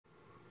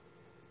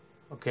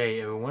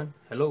Okay, everyone.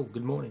 Hello,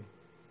 good morning,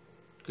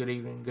 good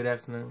evening, good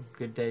afternoon,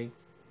 good day.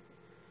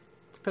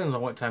 Depends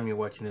on what time you're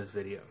watching this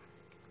video.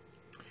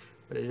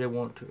 But I did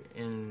want to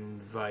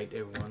invite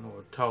everyone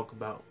or talk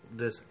about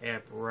this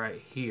app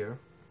right here.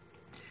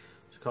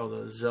 It's called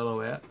the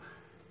Zello app.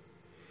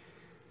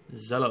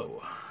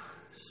 Zello,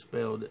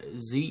 spelled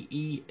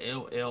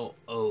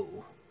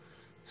Z-E-L-L-O.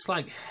 It's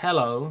like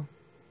hello,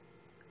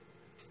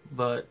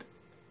 but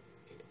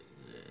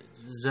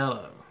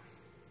Zello.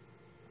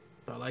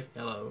 But like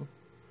hello,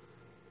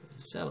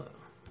 Zello.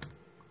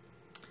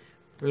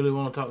 Really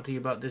want to talk to you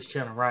about this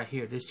channel right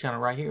here. This channel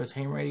right here is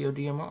Ham Radio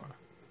DMR.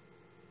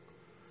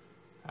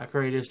 I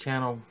created this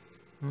channel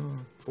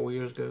 4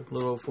 years ago, a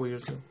little over 4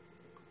 years ago.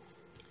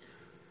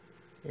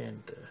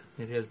 And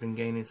it has been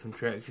gaining some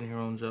traction here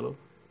on Zello.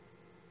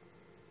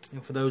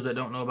 And for those that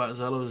don't know about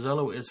Zello,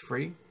 Zello is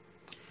free.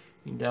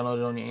 You can download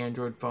it on your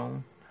Android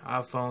phone,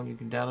 iPhone. You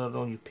can download it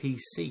on your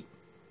PC.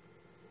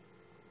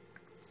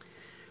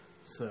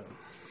 So,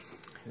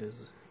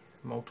 there's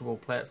multiple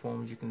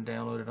platforms you can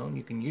download it on.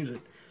 You can use it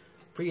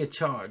free of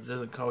charge. It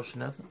doesn't cost you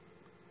nothing.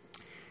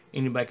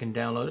 Anybody can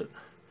download it.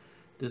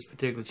 This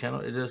particular channel,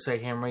 it does say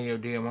Ham Radio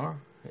DMR.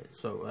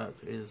 So,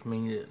 it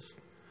means it's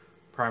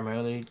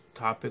primarily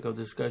topic of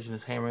discussion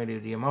is Ham Radio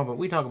DMR. But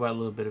we talk about a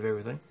little bit of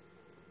everything.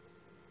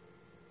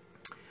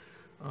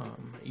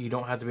 You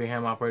don't have to be a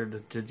ham operator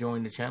to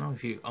join the channel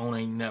if you own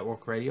a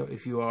network radio,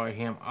 if you are a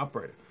ham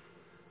operator.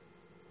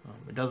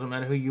 It doesn't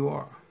matter who you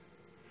are.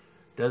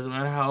 It doesn't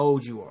matter how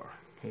old you are.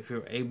 If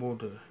you're able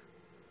to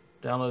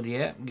download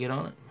the app, get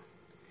on it,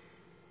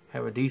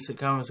 have a decent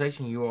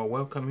conversation, you are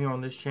welcome here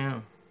on this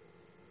channel.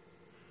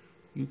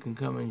 You can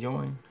come and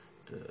join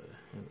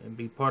and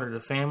be part of the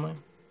family.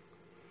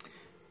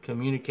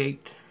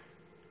 Communicate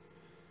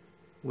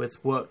with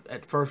what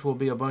at first will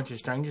be a bunch of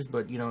strangers,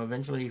 but you know,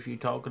 eventually if you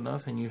talk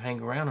enough and you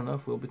hang around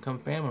enough, we'll become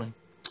family.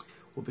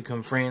 We'll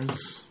become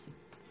friends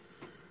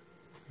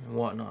and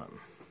whatnot.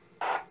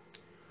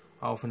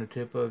 Off in the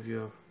tip of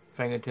your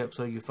fingertips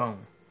of your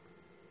phone.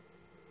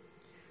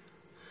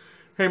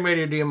 Ham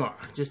Radio DMR.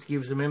 Just to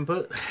give you some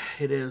input,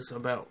 it is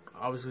about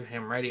obviously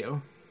ham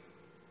radio.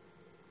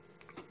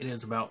 It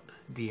is about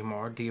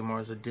DMR.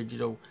 DMR is a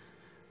digital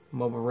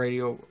mobile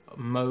radio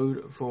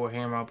mode for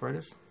ham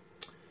operators.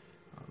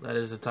 That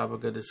is the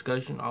topic of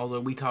discussion, although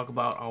we talk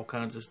about all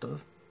kinds of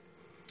stuff.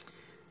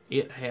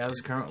 It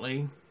has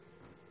currently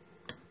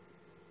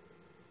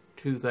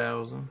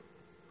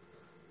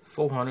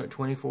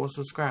 2,424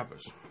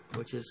 subscribers,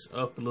 which is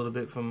up a little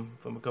bit from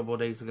a couple of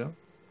days ago.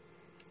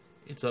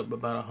 It's up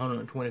about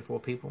 124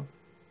 people.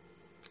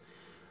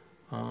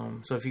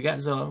 So if you got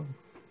Zello,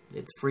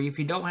 it's free. If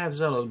you don't have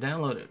Zello,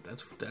 download it.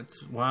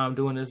 That's why I'm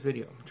doing this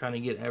video. I'm trying to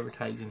get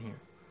advertising here.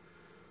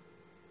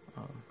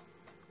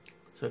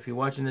 So if you're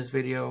watching this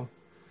video,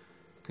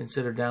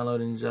 consider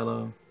downloading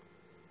Zello.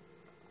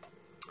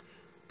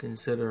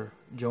 Consider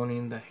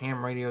joining the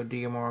Ham Radio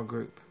DMR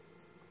group.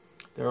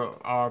 There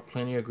are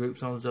plenty of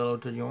groups on Zello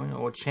to join,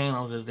 or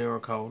channels as they are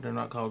called. They're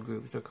not called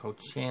groups, they're called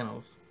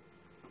channels.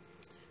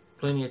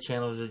 Plenty of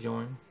channels to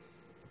join.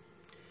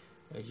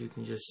 As you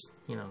can just,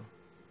 you know,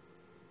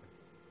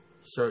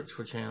 search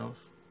for channels.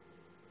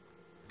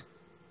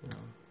 You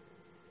know,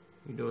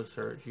 you do a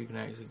search, you can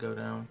actually go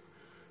down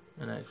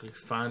and actually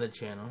find a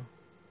channel.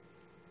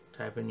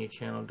 Type in your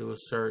channel, do a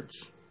search.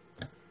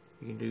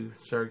 You can do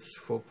search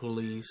for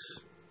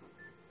police.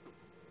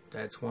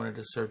 That's one of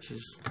the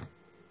searches.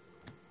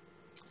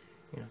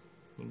 You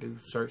can do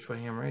search for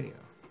ham radio.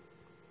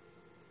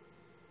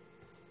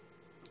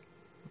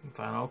 You can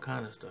find all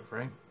kinds of stuff,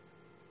 right?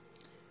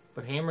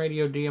 But Ham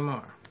Radio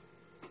DMR,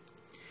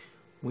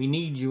 we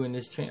need you in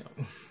this channel.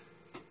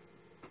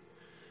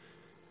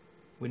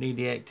 We need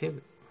the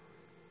activity.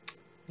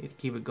 We need to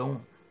keep it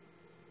going.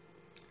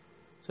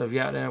 So if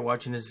you're out there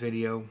watching this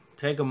video,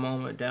 take a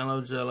moment,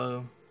 download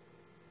Zello,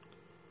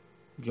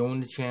 join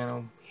the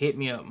channel, hit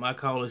me up. My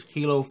call is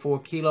Kilo 4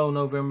 Kilo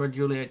November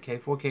Juliet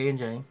K4K and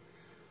J.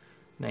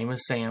 Name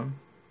is Sam.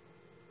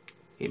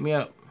 Hit me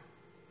up.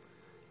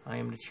 I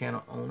am the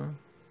channel owner.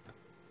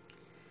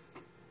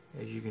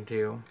 As you can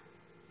tell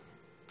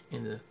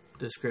in the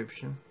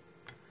description,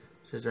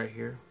 it says right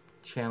here,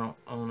 channel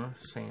owner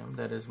Sam.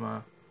 That is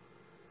my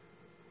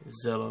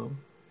Zello.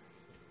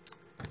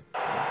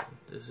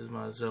 This is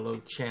my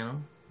Zello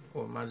channel,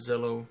 or my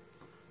Zello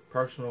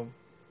personal,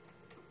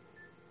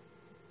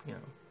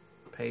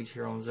 page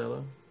here on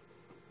Zello.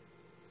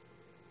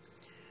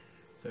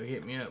 So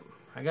hit me up.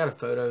 I got a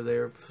photo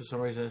there. For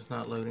some reason it's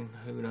not loading.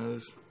 Who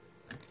knows?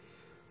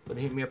 But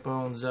hit me up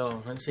on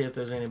Zello. Let's see if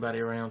there's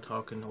anybody around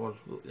talking. Or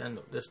I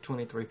know there's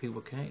 23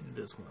 people connected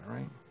to this one,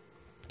 right?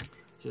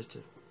 Just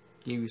to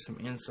give you some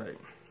insight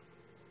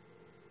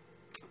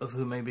of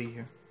who may be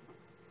here.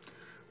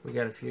 We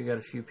got a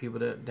few people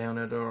that down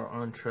there that are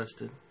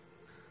untrusted.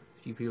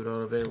 A few people that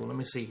are available. Let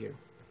me see here.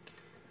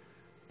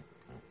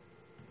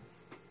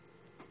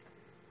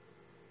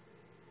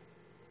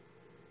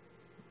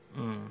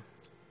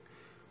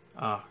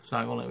 It's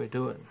not gonna let me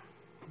do it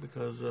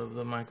because of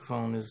the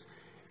microphone is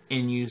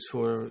in use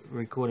for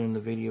recording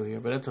the video here,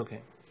 but that's okay.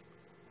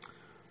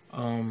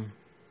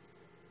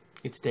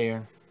 It's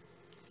there.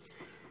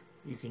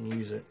 You can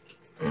use it.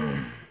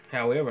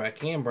 However, I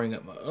can bring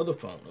up my other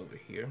phone over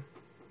here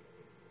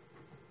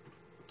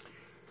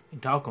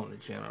and talk on the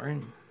channel,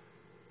 right?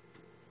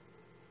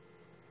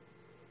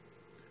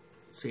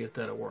 See if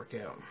that'll work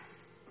out.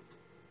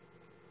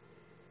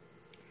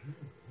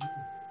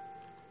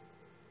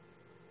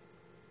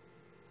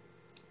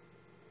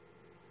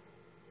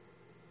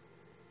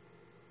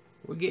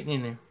 We're getting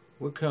in there.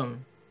 We're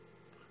coming.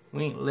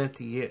 We ain't left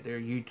it yet. They're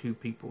YouTube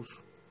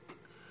peoples.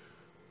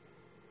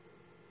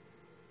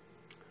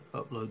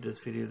 Upload this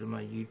video to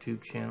my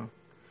YouTube channel.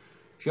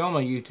 If you're on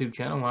my YouTube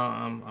channel,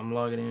 I'm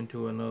logging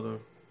into another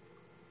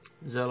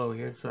Zello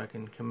here so I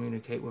can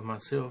communicate with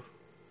myself.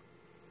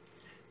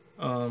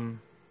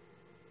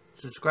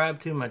 Subscribe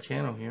to my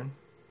channel here.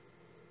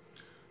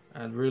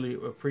 I'd really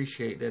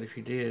appreciate that if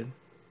you did.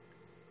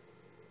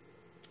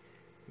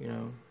 You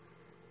know,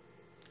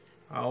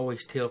 I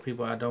always tell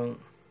people I don't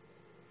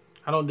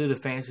do the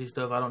fancy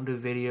stuff. I don't do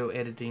video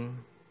editing.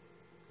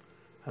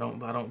 I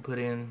don't put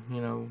in,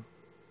 you know,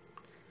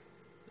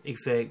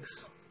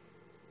 effects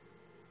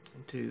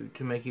to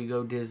make you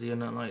go dizzy or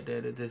nothing like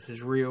that. This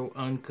is real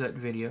uncut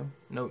video.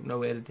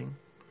 No editing.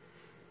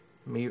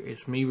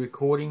 It's me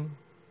recording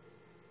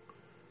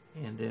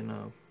and then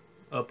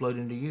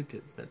uploading to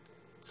YouTube.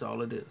 That's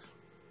all it is.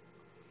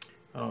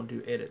 I don't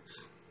do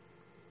edits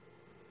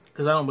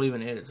because I don't believe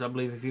in edits. I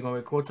believe if you're gonna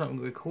record something,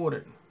 record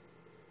it.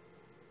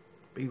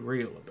 Be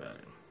real about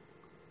it.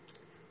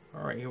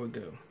 All right, here we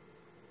go.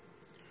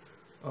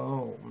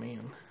 Oh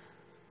man.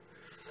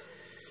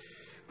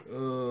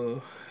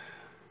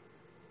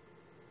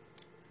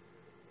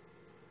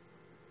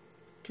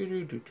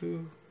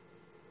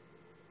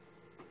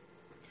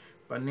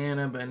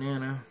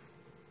 Banana.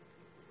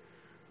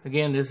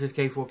 Again, this is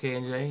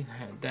K4KNJ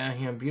down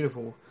here in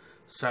beautiful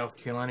South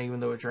Carolina. Even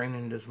though it's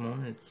raining this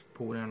morning, it's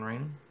pouring down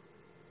raining.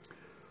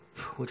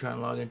 We're trying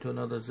to log into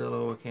another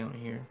Zello account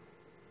here.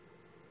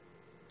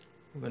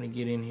 We're going to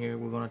get in here.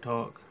 We're going to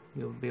talk.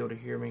 You'll be able to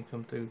hear me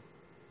come through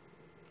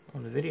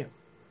on the video.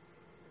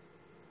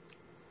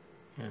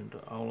 And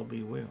all will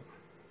be well.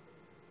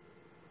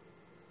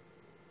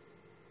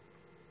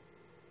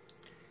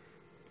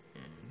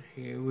 And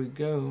here we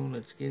go.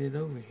 Let's get it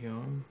over here.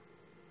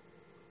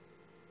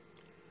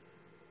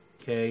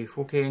 Okay,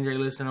 4KNJ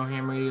listening on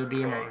ham radio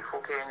DMR. Okay,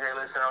 4KNJ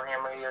listening on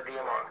ham radio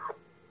DMR.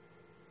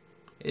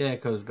 Yeah,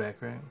 it goes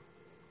back, right?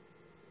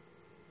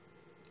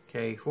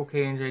 Okay,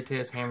 4KNJ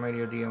test ham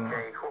radio DMR.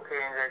 Okay,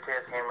 4KNJ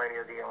test ham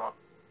radio DMR.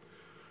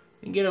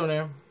 You can get on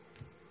there.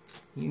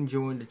 You can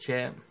join the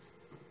chat.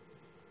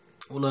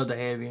 We'd love to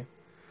have you.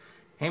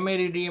 Ham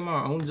radio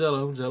DMR on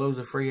Zello. Zello's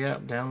a free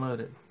app. Download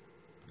it.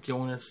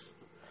 Join us.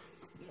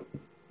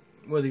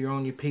 Whether you're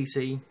on your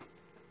PC,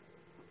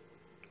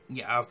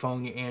 your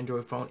iPhone, your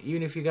Android phone,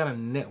 even if you got a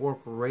network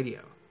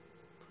radio.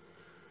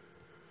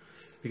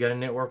 If you got a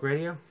network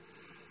radio,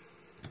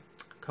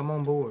 come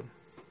on board.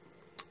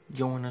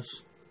 Join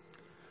us.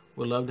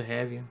 We'd love to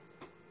have you.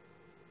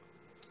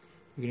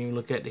 You can even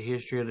look at the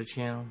history of the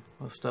channel,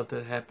 of stuff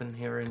that happened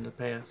here in the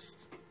past.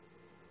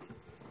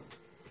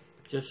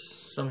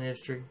 Just some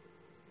history.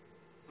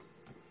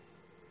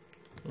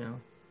 You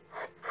know.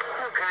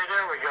 Okay,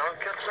 there we go.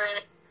 Kept saying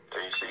it.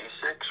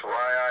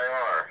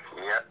 TC6YIR.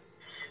 Yep.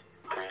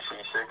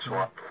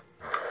 TC6Y.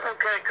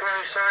 Okay,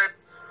 Clay, sorry.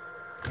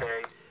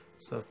 Okay.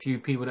 So a few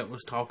people that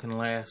was talking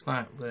last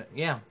night, but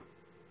yeah.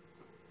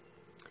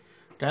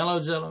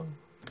 Download Zello.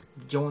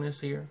 Join us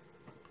here.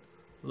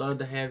 Love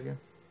to have you.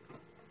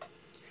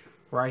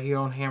 Right here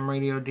on Ham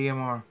Radio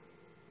DMR.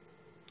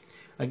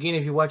 Again,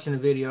 if you're watching the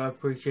video, I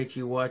appreciate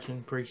you watching.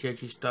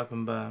 Appreciate you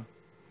stopping by.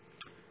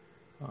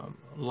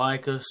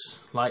 Like us.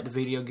 Like the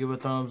video. Give a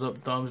thumbs up,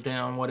 thumbs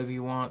down, whatever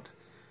you want.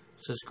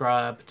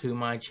 Subscribe to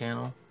my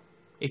channel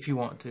if you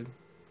want to.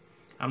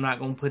 I'm not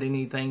going to put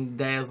anything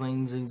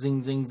dazzling, zing,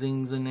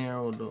 zings in there,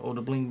 or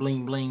the bling,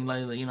 bling, bling,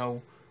 you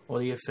know, or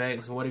the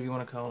effects, or whatever you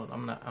want to call it.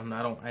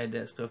 I don't add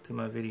that stuff to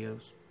my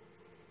videos.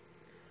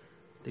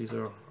 These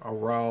are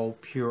raw,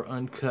 pure,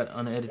 uncut,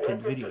 unedited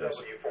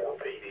videos.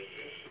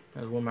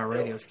 That's one of my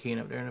radios keying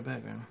up there in the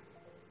background.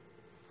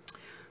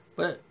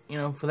 But, you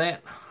know, for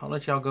that, I'll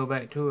let y'all go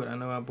back to it. I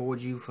know I bored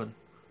you for a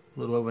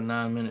little over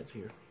 9 minutes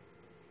here.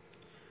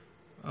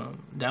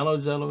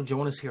 Download Zello.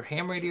 Join us here.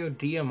 Ham Radio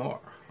DMR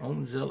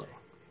on Zello.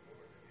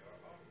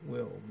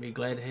 We'll be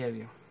glad to have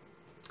you.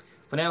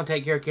 For now,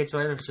 take care. Catch you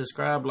later.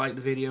 Subscribe, like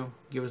the video.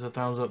 Give us a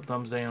thumbs up,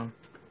 thumbs down.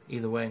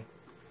 Either way.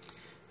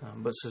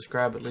 But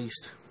subscribe at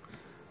least.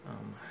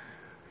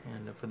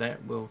 And for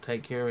that, we'll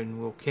take care and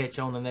we'll catch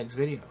you on the next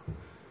video.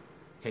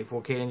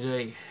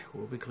 K4KNJ,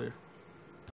 we'll be clear.